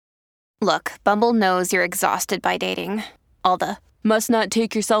Look, Bumble knows you're exhausted by dating. All the must not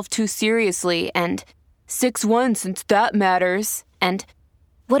take yourself too seriously and 6'1" since that matters. And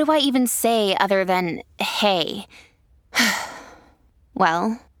what do I even say other than hey?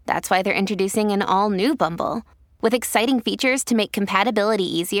 Well, that's why they're introducing an all-new Bumble with exciting features to make compatibility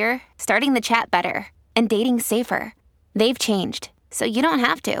easier, starting the chat better, and dating safer. They've changed, so you don't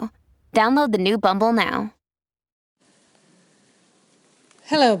have to. Download the new Bumble now.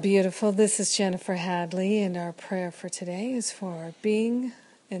 Hello, beautiful. This is Jennifer Hadley, and our prayer for today is for being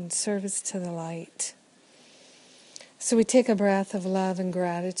in service to the light. So we take a breath of love and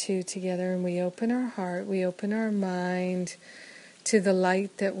gratitude together, and we open our heart, we open our mind to the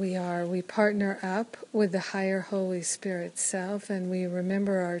light that we are. We partner up with the higher Holy Spirit self, and we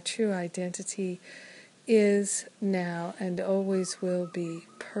remember our true identity is now and always will be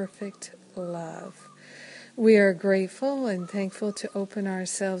perfect love. We are grateful and thankful to open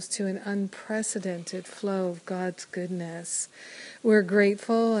ourselves to an unprecedented flow of God's goodness. We're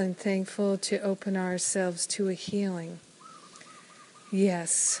grateful and thankful to open ourselves to a healing.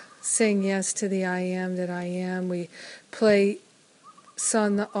 Yes, saying yes to the I am that I am. We place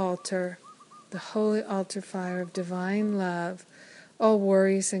on the altar, the holy altar fire of divine love, all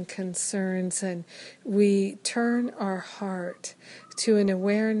worries and concerns, and we turn our heart to an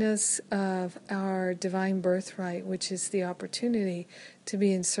awareness of our divine birthright, which is the opportunity to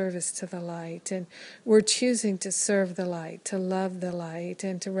be in service to the light. And we're choosing to serve the light, to love the light,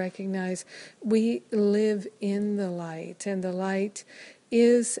 and to recognize we live in the light, and the light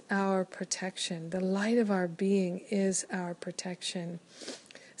is our protection. The light of our being is our protection.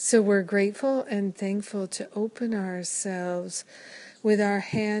 So we're grateful and thankful to open ourselves with our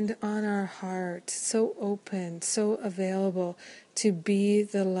hand on our heart, so open, so available to be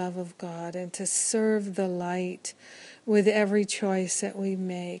the love of God and to serve the light with every choice that we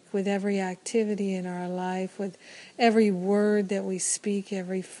make, with every activity in our life, with every word that we speak,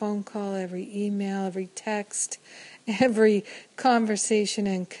 every phone call, every email, every text, every conversation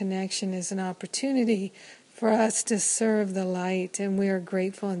and connection is an opportunity for us to serve the light, and we are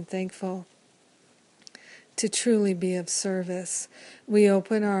grateful and thankful to truly be of service. We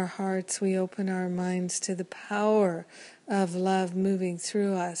open our hearts, we open our minds to the power of love moving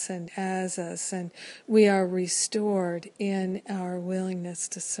through us and as us, and we are restored in our willingness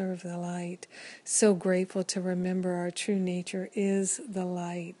to serve the light. So grateful to remember our true nature is the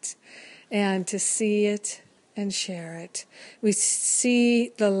light, and to see it and share it. We see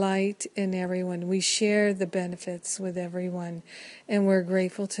the light in everyone. We share the benefits with everyone, and we're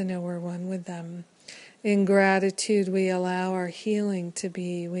grateful to know we're one with them. In gratitude, we allow our healing to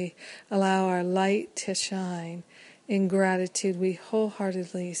be. We allow our light to shine. In gratitude, we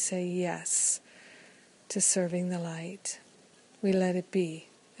wholeheartedly say yes to serving the light. We let it be,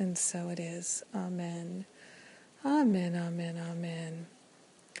 and so it is. Amen. Amen, amen, amen.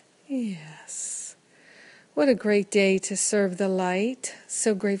 Yes. What a great day to serve the light.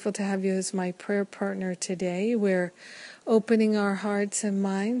 So grateful to have you as my prayer partner today. We're opening our hearts and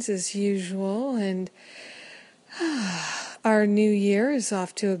minds as usual, and our new year is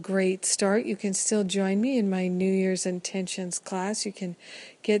off to a great start. You can still join me in my New Year's Intentions class. You can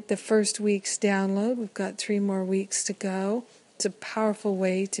get the first week's download. We've got 3 more weeks to go. It's a powerful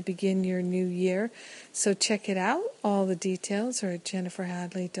way to begin your new year. So check it out. All the details are at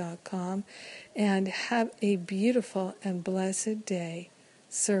jenniferhadley.com. And have a beautiful and blessed day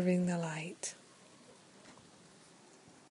serving the light.